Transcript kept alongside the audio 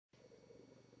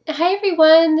Hi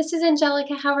everyone, this is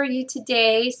Angelica. How are you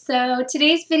today? So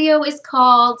today's video is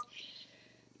called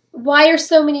Why Are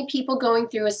So Many People Going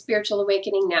Through a Spiritual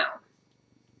Awakening Now?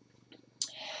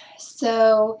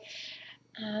 So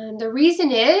the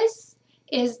reason is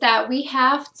that we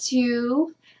have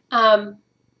to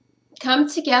come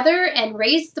together and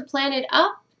raise the planet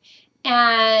up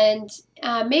and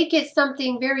make it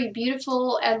something very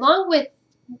beautiful, along with,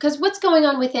 because what's going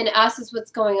on within us is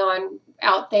what's going on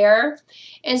out there.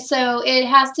 And so it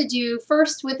has to do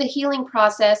first with the healing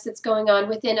process that's going on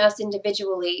within us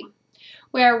individually,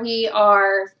 where we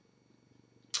are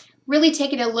really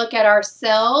taking a look at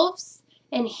ourselves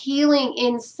and healing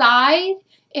inside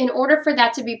in order for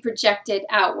that to be projected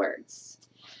outwards.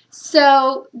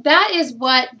 So that is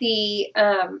what the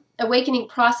awakening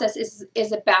process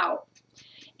is about.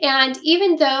 And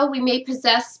even though we may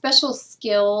possess special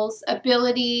skills,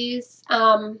 abilities,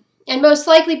 and most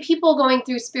likely people going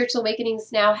through spiritual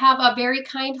awakenings now have a very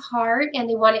kind heart and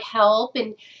they want to help.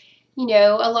 And, you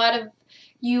know, a lot of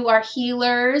you are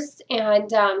healers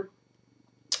and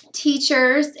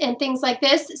teachers and things like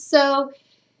this. So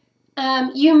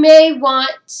you may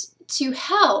want to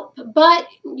help, but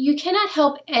you cannot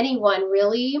help anyone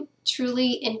really,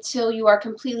 truly, until you are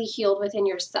completely healed within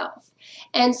yourself.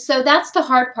 And so that's the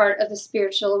hard part of the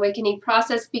spiritual awakening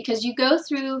process, because you go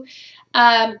through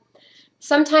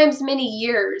sometimes many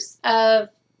years of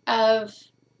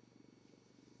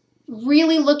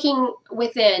really looking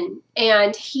within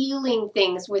and healing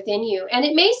things within you. And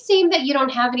it may seem that you don't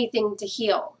have anything to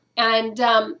heal. And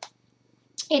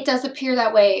it does appear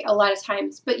that way a lot of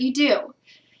times, but you do.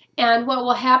 And what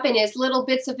will happen is little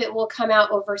bits of it will come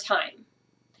out over time.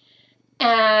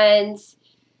 And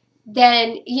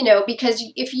then, you know, because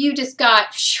if you just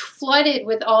got flooded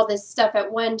with all this stuff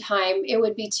at one time, it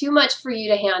would be too much for you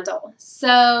to handle.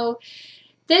 So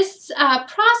this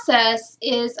process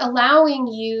is allowing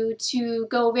you to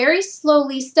go very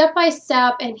slowly, step by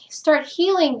step, and start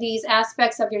healing these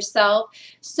aspects of yourself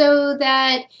so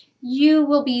that you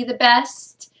will be the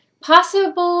best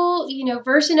possible,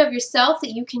 version of yourself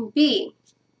that you can be.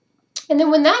 And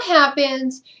then when that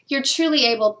happens, you're truly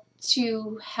able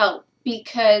to help,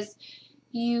 because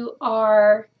you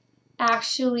are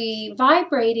actually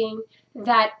vibrating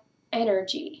that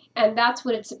energy. And that's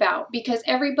what it's about, because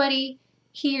everybody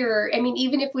here, I mean,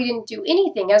 even if we didn't do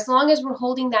anything, as long as we're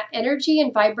holding that energy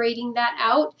and vibrating that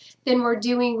out, then we're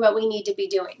doing what we need to be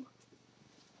doing.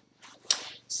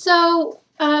 So,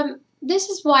 this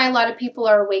is why a lot of people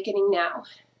are awakening now.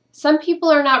 Some people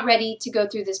are not ready to go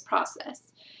through this process.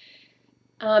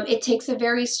 It takes a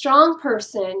very strong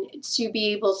person to be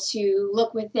able to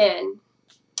look within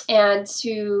and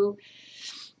to,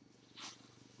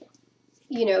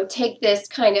 take this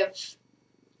kind of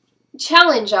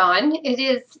challenge on. It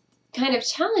is kind of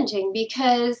challenging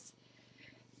because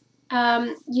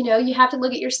you have to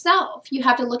look at yourself. You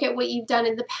have to look at what you've done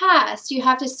in the past. You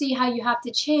have to see how you have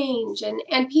to change.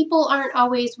 And people aren't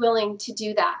always willing to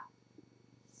do that.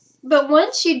 But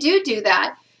once you do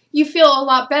that, you feel a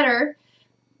lot better.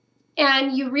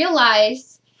 And you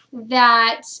realize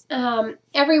that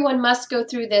everyone must go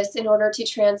through this in order to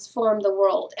transform the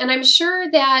world. And I'm sure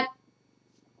that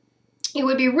it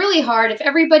would be really hard if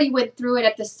everybody went through it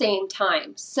at the same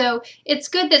time. So it's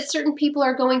good that certain people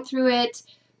are going through it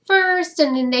first,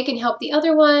 and then they can help the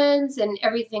other ones and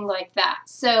everything like that.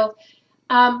 So,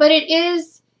 but it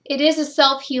is a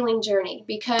self-healing journey,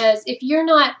 because if you're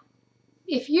not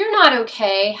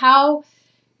okay,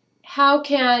 how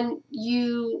can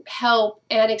you help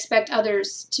and expect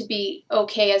others to be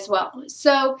okay as well?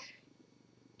 So,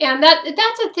 and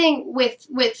that's a thing with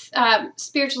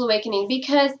spiritual awakening,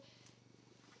 because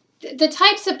the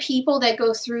types of people that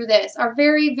go through this are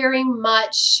very, very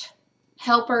much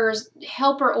helper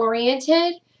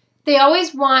oriented. They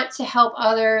always want to help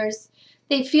others.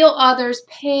 They feel others'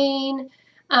 pain.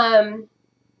 They're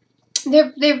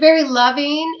very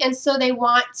loving, and so they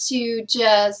want to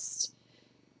just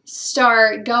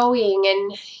start going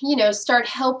and start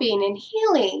helping and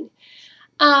healing.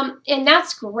 And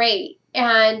that's great.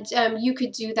 And you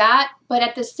could do that, but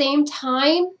at the same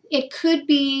time, it could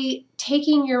be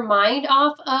taking your mind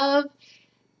off of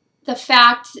the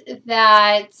fact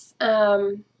that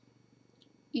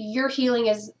your healing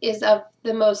is of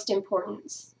the most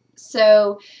importance.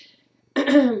 So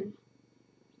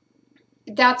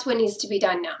that's what needs to be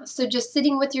done now. So just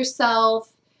sitting with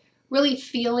yourself, really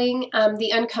feeling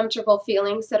the uncomfortable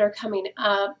feelings that are coming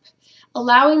up,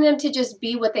 allowing them to just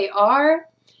be what they are,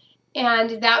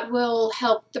 and that will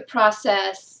help the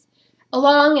process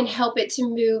along and help it to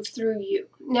move through you.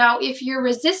 Now, if you're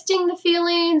resisting the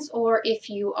feelings, or if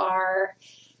you are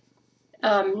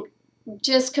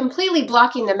just completely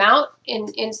blocking them out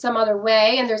in some other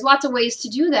way. And there's lots of ways to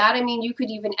do that. I mean, you could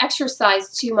even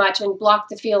exercise too much and block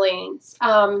the feelings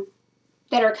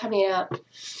that are coming up.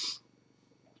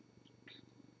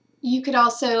 You could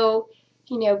also,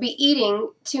 you know, be eating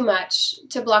too much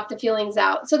to block the feelings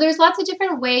out. So there's lots of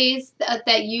different ways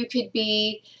that you could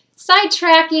be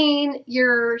sidetracking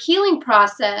your healing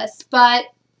process, but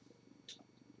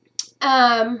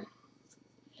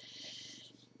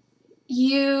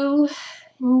you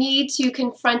need to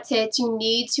confront it. You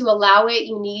need to allow it.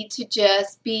 You need to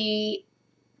just be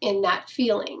in that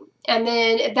feeling. And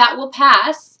then that will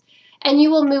pass and you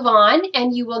will move on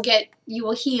and you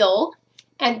will heal,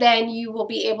 and then you will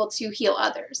be able to heal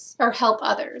others or help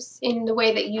others in the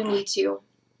way that you need to.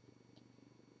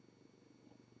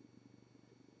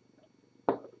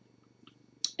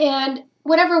 And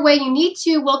whatever way you need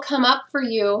to will come up for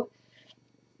you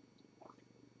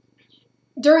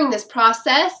during this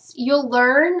process. You'll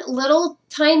learn little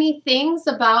tiny things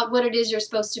about what it is you're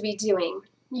supposed to be doing.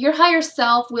 Your higher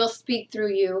self will speak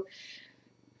through you.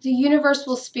 The universe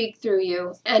will speak through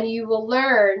you, and you will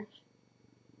learn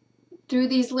through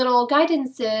these little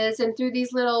guidances and through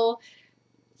these little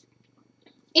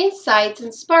insights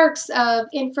and sparks of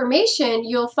information.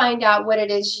 You'll find out what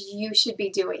it is you should be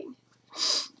doing.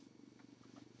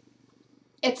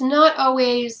 It's not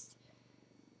always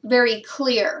very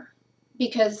clear,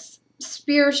 because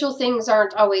spiritual things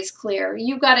aren't always clear.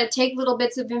 You've got to take little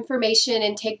bits of information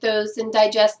and take those and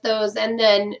digest those and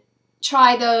then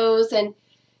try those, and,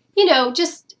 you know,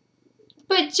 just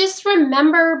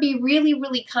remember, be really,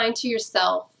 really kind to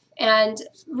yourself and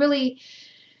really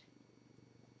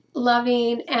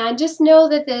loving, and just know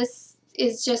that this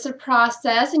is just a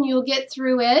process and you'll get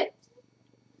through it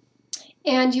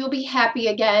and you'll be happy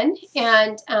again.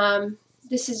 And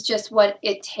this is just what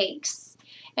it takes.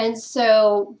 And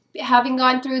so, having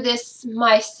gone through this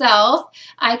myself,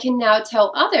 I can now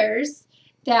tell others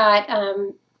that,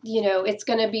 you know, it's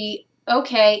going to be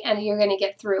okay and you're going to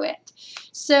get through it.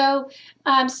 So,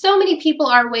 so many people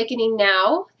are awakening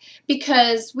now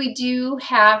because we do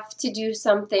have to do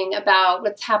something about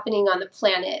what's happening on the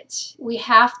planet. We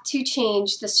have to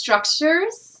change the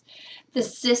structures, the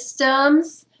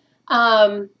systems,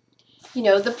 you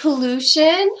know, the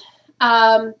pollution,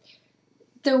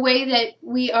 the way that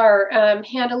we are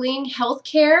handling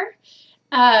healthcare,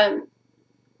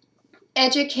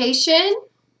 education,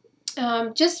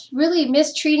 just really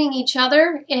mistreating each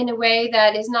other in a way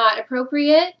that is not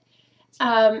appropriate.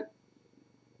 And,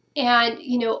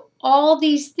 you know, all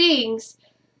these things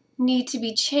need to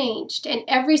be changed. And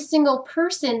every single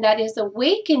person that is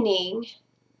awakening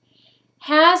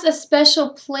has a special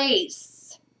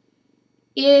place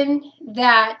in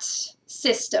that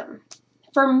system.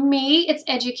 For me, it's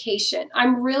education.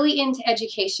 I'm really into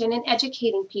education and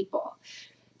educating people.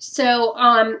 So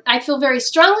I feel very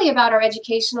strongly about our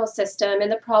educational system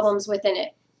and the problems within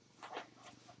it.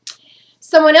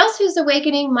 Someone else who's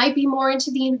awakening might be more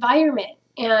into the environment.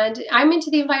 And I'm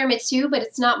into the environment too, but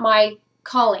it's not my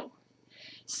calling.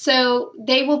 So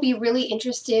they will be really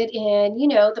interested in, you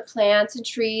know, the plants and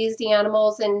trees, the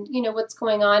animals, and, you know, what's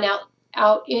going on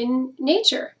out in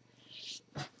nature.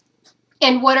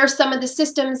 And what are some of the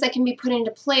systems that can be put into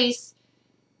place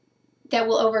that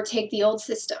will overtake the old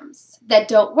systems that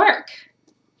don't work?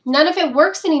 None of it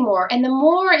works anymore. And the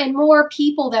more and more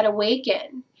people that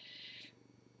awaken,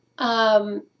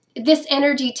 this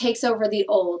energy takes over the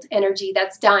old energy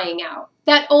that's dying out.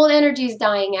 That old energy is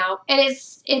dying out. And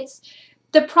it's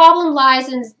the problem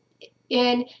lies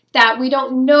in that we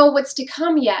don't know what's to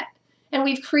come yet. And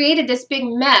we've created this big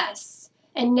mess.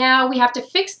 And now we have to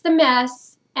fix the mess.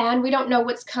 And we don't know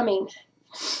what's coming.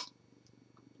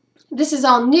 This is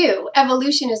all new.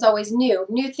 Evolution is always new.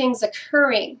 New things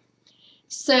occurring.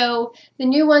 So the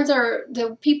new ones are,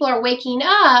 the people are waking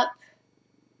up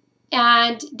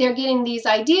and they're getting these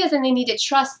ideas and they need to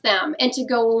trust them and to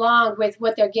go along with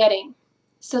what they're getting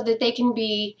so that they can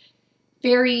be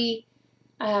very,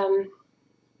 you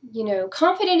know,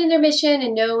 confident in their mission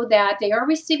and know that they are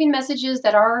receiving messages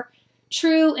that are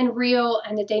true and real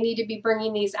and that they need to be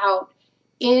bringing these out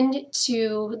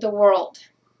into the world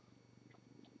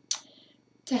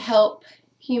to help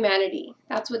humanity.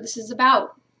 That's what this is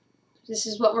about. This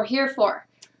is what we're here for.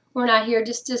 We're not here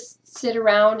just to sit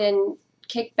around and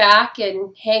kick back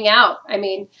and hang out. I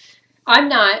mean, I'm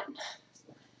not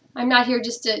here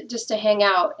just to hang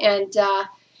out. And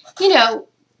you know,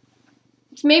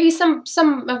 maybe some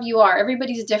of you are.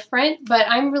 Everybody's different, but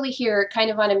I'm really here kind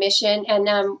of on a mission, and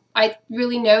I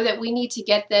really know that we need to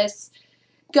get this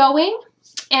going.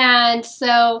 And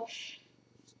so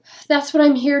that's what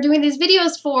I'm here doing these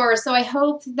videos for. So I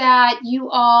hope that you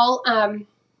all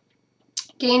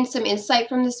gained some insight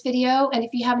from this video. And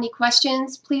if you have any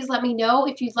questions, please let me know.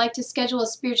 If you'd like to schedule a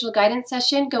spiritual guidance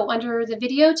session, go under the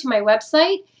video to my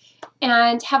website,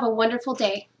 and have a wonderful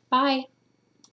day. Bye.